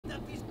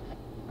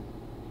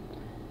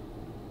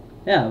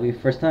Yeah, it'll be the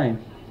first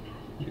time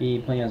me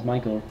playing as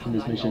Michael in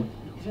this mission.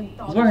 His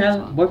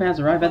boyfriend has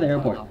arrived at the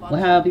airport. We'll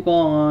have people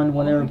on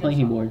whatever plane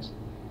he boards.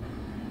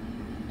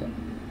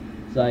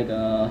 It's like,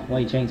 why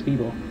you change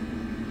people.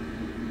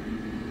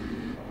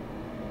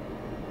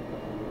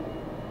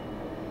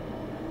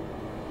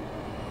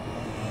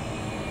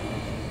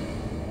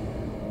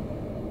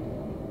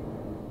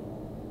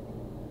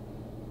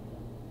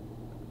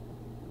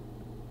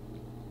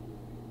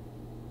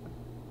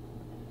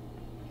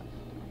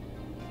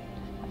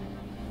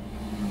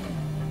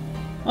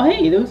 Oh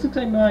hey, this looks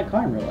like my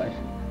car in real life.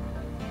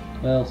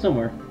 Well,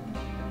 somewhere.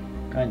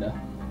 Kinda.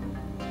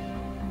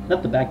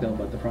 Not the back though,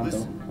 but the front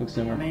though. Looks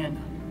similar. Amanda,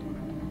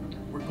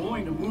 we're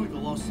going to move to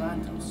Los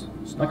Santos.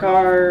 My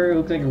car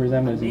looks like a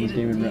resemblance in this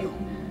game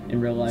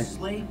in real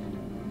life. I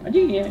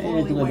think it's a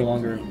little bit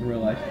longer in real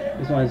life.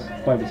 This one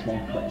is quite a bit small,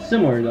 but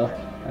similar though,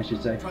 I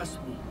should say.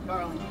 Trust me,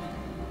 darling.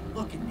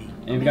 Look at me.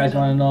 And if you guys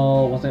want to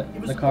know what's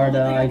the car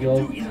that I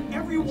drove,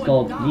 it's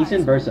called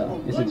Nissan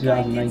Versa. It's a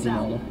 2019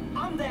 model.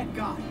 I'm that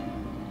guy.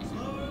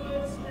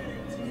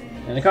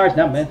 And the car is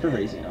not meant for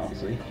racing,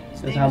 obviously. It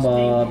doesn't have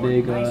a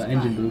big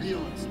engine boost.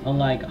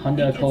 Unlike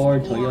Honda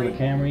Accord, Toyota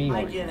Camry,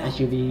 or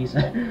SUVs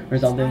or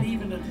something.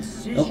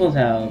 Those ones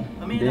have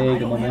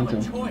big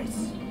momentum.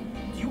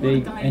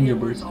 Big engine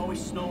boost.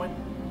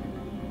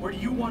 Where do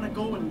you want to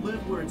go and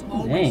live where it's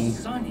always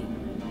sunny?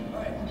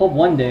 Hope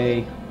one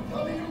day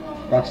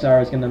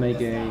Rockstar is gonna make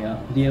a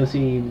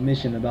DLC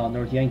mission about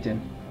North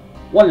Yankton.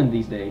 One of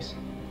these days.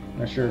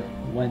 Not sure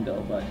when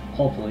though, but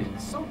hopefully.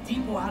 Some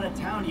depot out of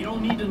town you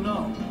don't need to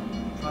know.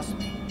 Trust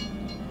me,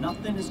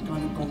 nothing is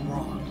gonna go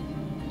wrong.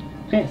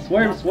 Okay,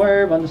 swerve,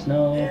 swerve on the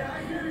snow. Yeah,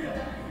 I hear ya.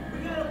 We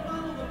gotta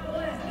follow the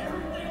plan.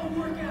 Everything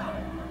will work out.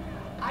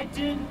 I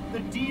did the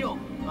deal,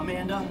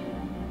 Amanda.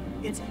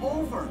 It's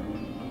over.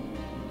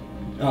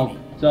 Oh,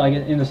 so I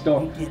get in the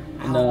store,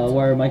 and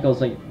where Michael's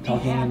like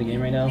talking in the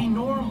game right now,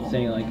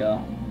 saying like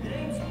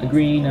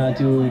agreeing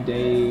to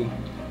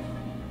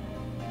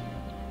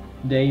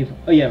Dave.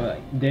 Oh yeah,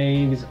 right,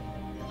 Dave's.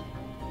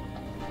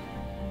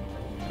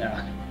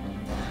 Yeah,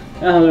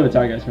 I'm a little bit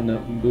tired, guys, from the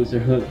booster.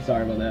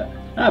 Sorry about that.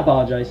 I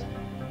apologize.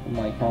 I'm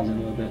like pausing a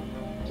little bit,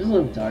 just a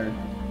little bit tired.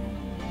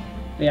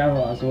 Yeah, I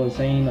was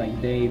saying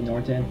like Dave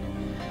Norton.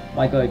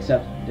 Michael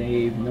accepts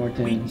Dave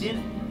Norton's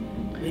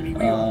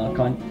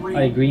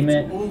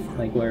agreement,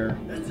 like where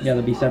you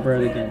gotta be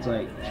separate against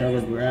like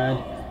Trevor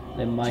Brad.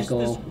 Then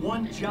Michael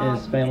and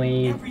his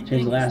family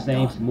change the last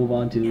names to move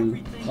on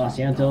to Los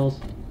Santos.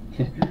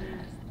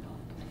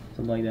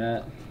 Something like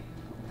that.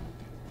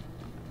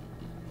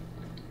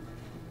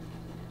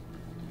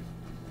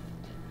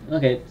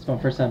 Okay, it's my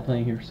first time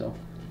playing here, so.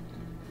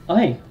 Oh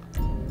hey,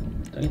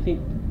 don't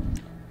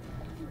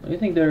you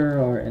think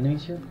there are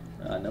enemies here?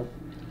 Nope.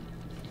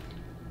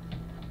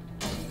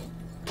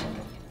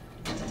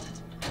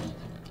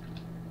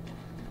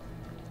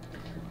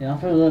 Yeah, I'm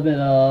feeling a little bit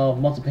of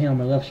muscle pain on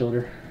my left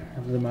shoulder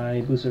after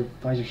my booster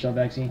Pfizer shot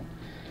vaccine.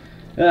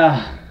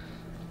 Ah,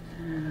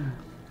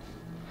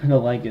 I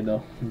don't like it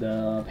though.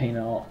 The pain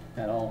at all.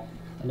 I don't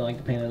like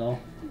the pain at all.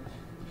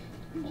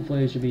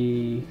 Hopefully it should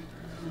be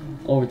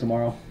over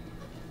tomorrow.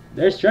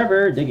 There's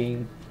Trevor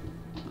digging.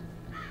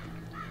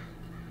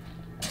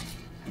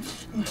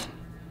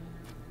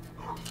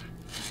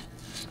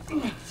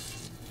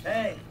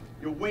 Hey,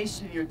 you're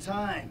wasting your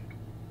time.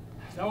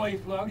 Is that why you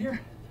flew out here?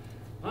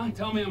 Huh?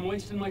 Tell me I'm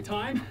wasting my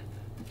time?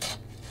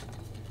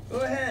 Go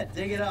ahead,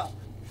 dig it up.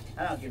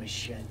 I don't give a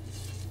shit.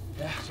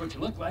 Yeah, that's what you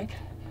look like.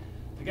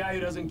 The guy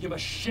who doesn't give a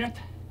shit.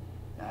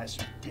 That's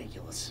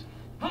ridiculous.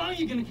 How long are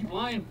you gonna keep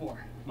lying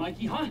for,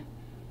 Mikey, huh?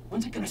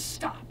 When's it gonna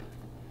stop?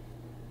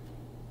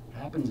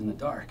 What happens in the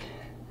dark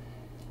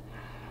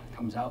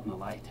comes out in the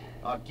light.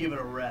 I'll give it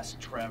a rest,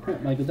 Trevor.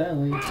 Michael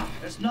Daly.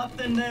 There's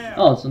nothing there.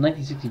 Oh, so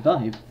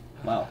 1965.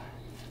 Wow.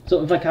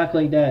 So if I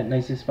calculate that,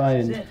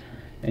 1965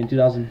 and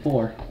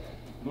 2004.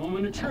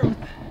 Moment of truth.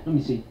 Let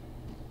me see.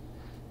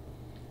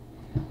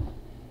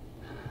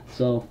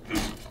 So,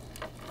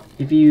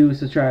 if you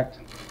subtract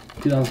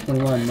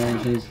 2021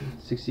 minus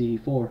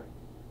 64.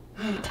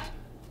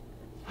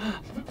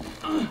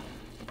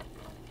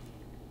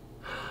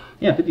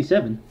 Yeah,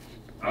 57.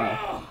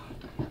 Wow.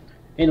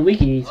 In the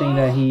wiki, he's saying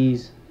that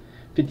he's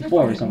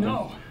 54 or something.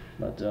 No.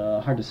 But,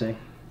 hard to say.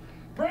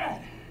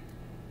 Brad!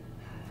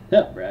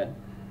 Yep, Brad.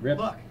 Rip.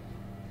 Look,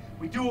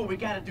 we do what we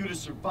gotta do to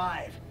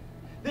survive.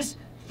 This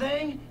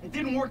thing, it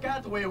didn't work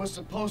out the way it was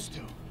supposed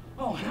to.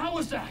 Oh, and how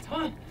was that,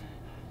 huh?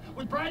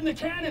 With Brad in the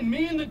can and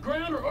me in the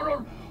ground,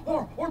 or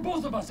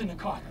both of us in the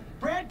coffin?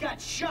 Brad got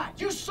shot.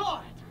 You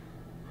saw it.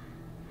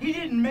 He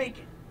didn't make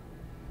it.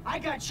 I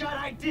got shot.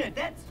 I did.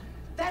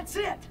 That's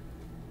it.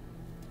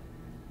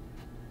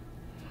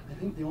 I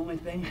think the only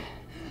thing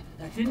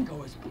that didn't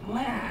go as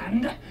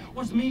planned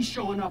was me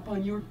showing up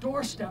on your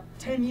doorstep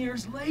 10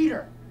 years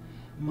later.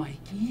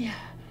 Mikey,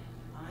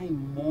 I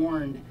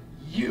mourned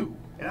you.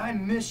 And I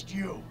missed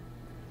you.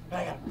 But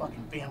I got a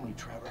fucking family,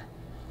 Trevor.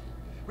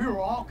 We were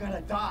all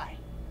gonna die.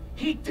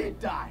 He did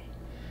die.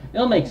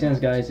 It'll make sense,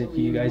 guys, if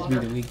you guys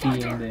read the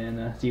wiki and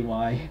then see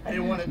why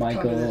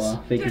Michael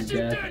faked his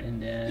death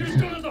and then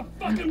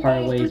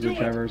parted ways with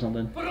Trevor or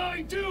something.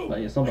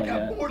 But yeah, something like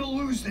that. More to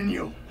lose than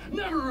you.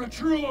 Never a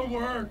truer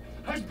word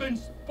has been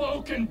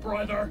spoken,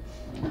 brother.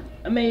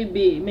 It may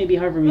be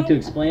hard for me to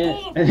explain it.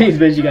 I think it's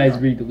best you guys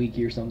read the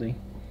wiki or something.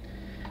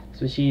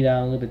 Especially that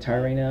I'm a little bit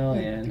tired right now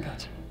and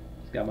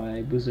got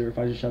my booster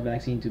Pfizer shot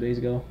vaccine 2 days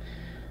ago.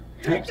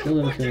 I'm still a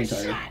little feeling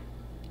tired.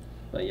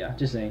 But yeah,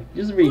 just saying.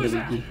 Just read the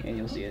wiki and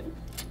you'll see it.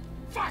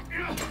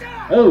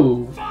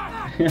 Oh!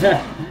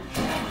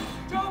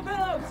 Joe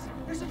Billups!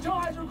 Mr. Joe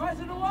has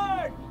requested a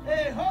word!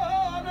 Hey, ho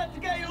ho! I'm not the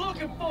guy you're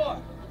looking for!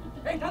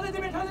 Hey, tell it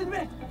to me!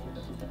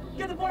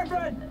 Get the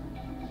boyfriend!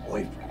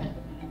 Boyfriend?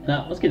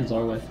 Nah, let's get this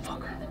over with.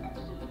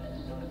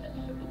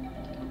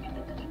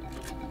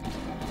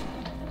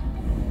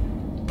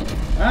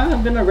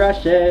 I'm gonna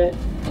rush it.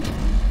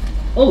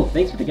 Oh,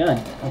 thanks for the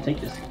gun. I'll take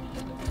this.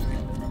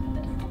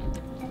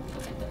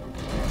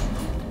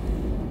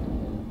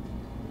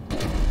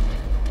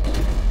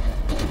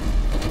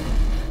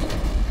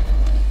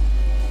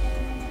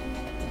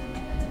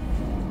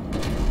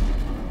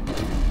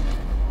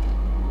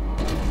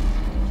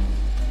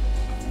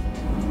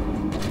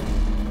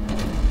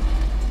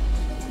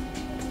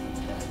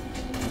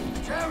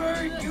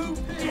 Trevor, you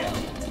bitch!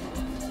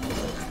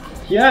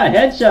 Yeah,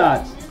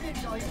 headshots.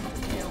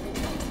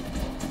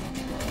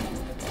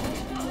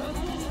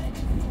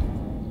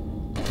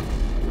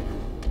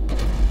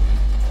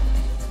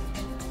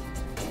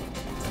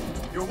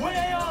 You're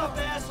way off,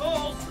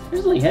 assholes!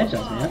 There's like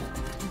headshots, man.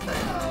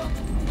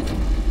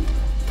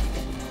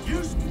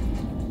 You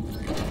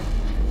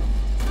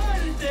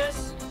started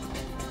this!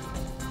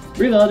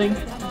 Reloading.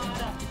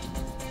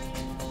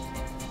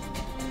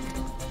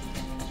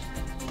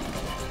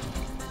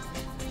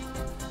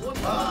 You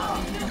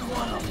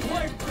want a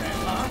boyfriend,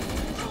 huh?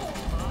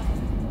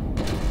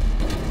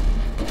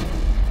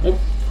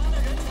 Oops.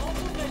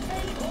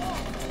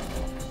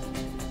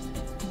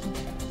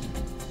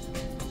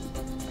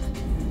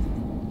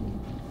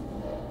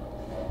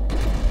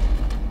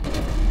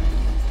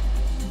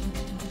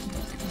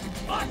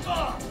 Fuck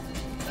off!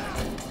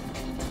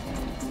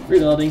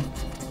 Reloading.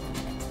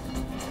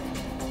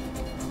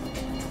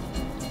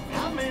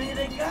 How many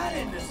they got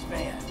in this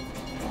van?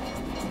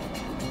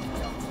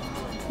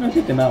 I'll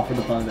take them out for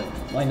the fun of it.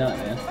 Why not,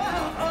 man?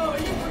 Oh,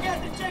 you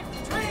forgot to check the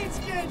train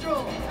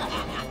schedule!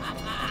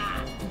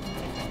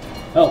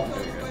 Oh.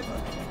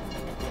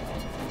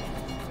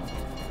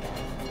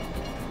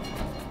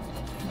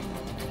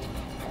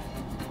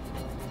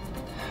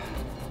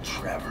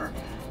 Trevor.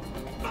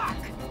 Fuck!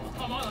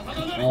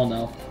 Oh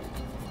no.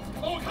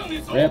 Oh,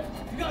 Rip.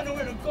 You got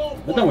nowhere to go,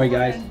 But don't worry,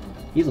 guys. boyfriend.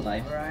 He's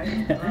alive.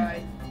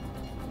 Right.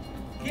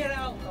 Get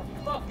out the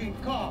fucking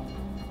car.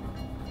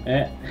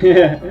 Eh.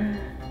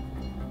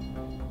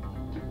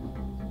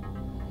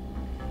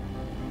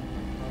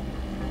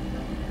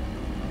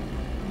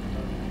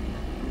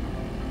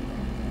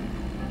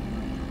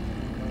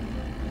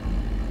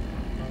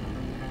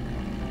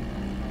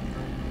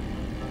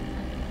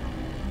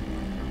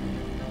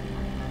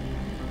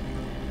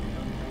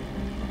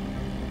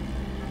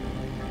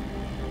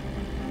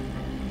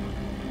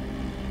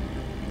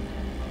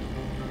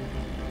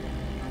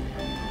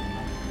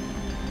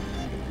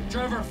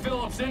 Trevor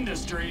Phillips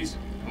Industries.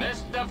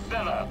 Mr.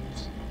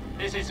 Phillips,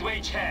 this is Wei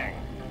Chang.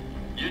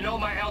 You know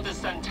my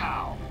eldest son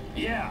Tao.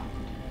 Yeah,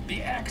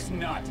 the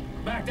ex-nut.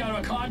 Backed out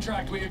of a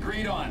contract we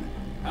agreed on.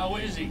 How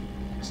is he?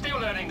 Still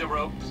learning the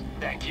ropes,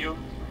 thank you.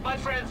 My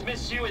friends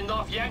miss you in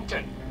North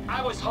Yankton.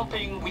 I was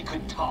hoping we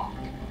could talk.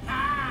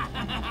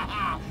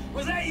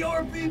 Was that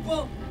your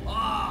people?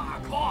 Ah,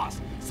 of course.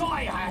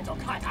 Sorry I had to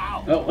cut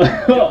out. Oh,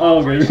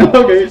 oh,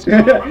 okay.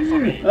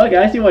 Okay. Okay,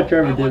 I see what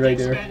Trevor did right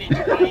there.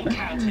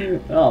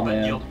 Oh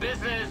man. Your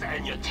business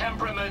and your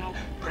temperament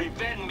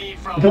prevent me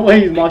from The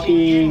way he's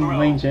mocking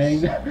Wayne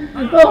Chang.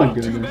 Oh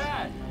Too goodness.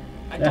 bad.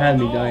 I That had don't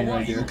me know dying what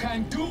right you there.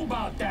 can do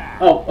about that.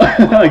 Oh,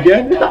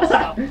 again?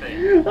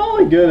 Oh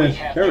my goodness. We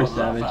have Trevor your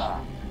Savage.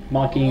 lover.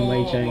 Mocking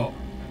Wei Whoa, Chang. whoa.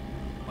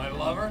 My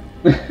lover?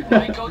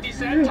 Michael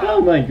DeSanta.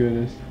 Oh my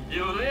goodness.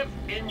 You live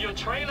in your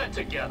trailer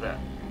together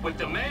with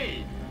the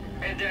maid,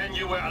 and then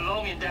you were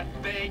alone in that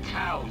big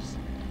house.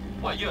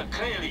 Well, you're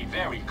clearly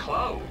very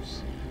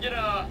close. You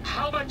know,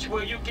 how much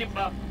will you give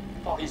up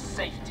for his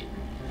safety?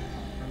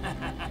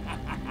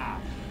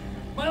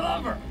 My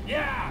lover.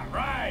 Yeah,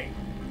 right.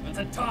 That's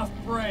a tough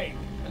break.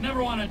 I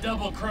never want to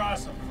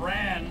double-cross a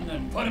friend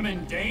and put him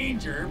in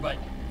danger, but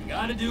you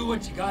gotta do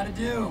what you gotta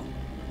do.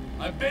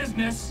 My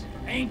business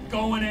ain't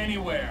going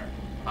anywhere.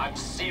 I'm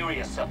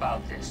serious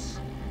about this.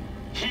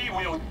 He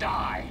will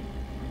die.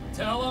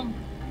 Tell him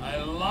I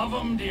love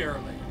him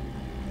dearly.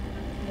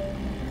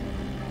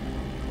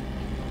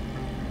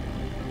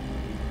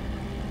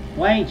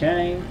 Wei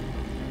Chang.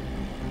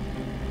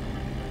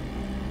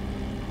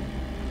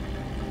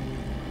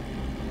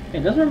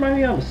 It doesn't remind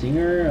me of a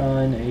singer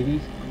in the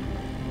 80s.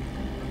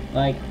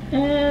 Like,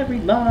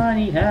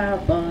 everybody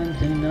have fun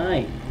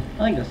tonight.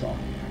 I like that song.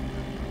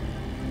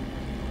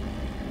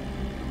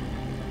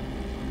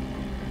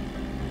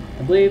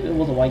 I believe it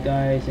was a white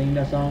guy singing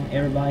that song.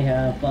 Everybody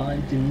have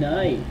fun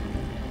tonight.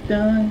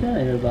 Dun dun.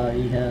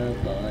 Everybody have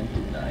fun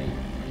tonight.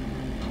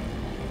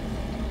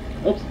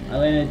 Oops, I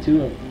landed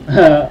too.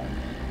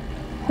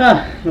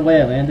 The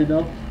way I landed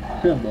though.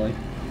 Oh boy.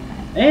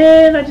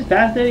 And I just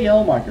passed the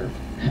yellow marker.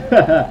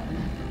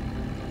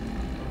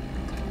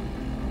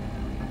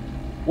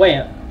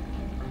 Wait.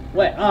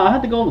 I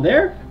have to go over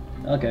there?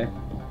 Okay.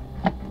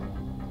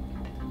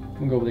 I'm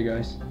gonna go over there,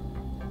 guys.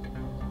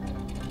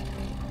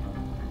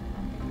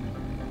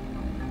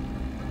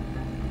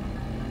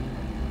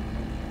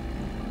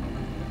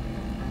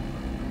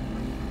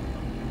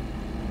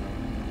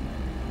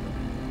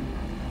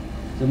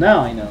 So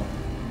now I know.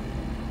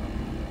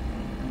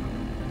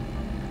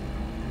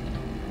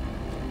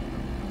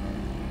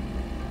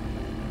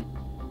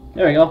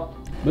 There we go.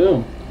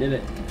 Boom. Did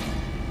it.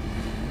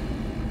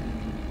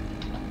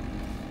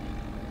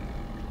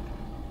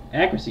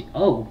 Accuracy.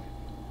 Oh.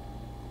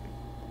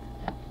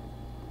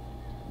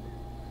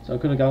 So I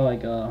could have got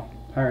like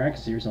higher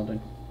accuracy or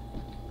something.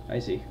 I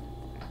see.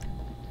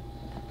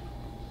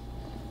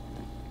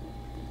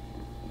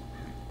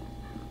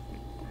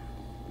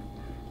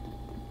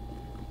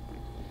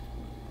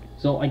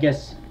 So I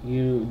guess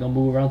you don't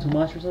move around too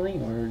much or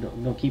something, or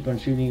don't keep on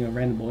shooting at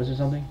random boys or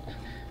something.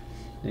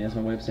 Yeah, that's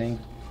my way of saying.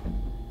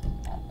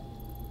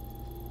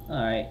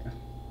 Alright,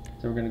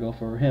 so we're gonna go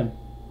for him.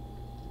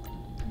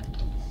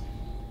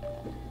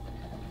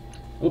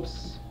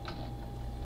 Oops.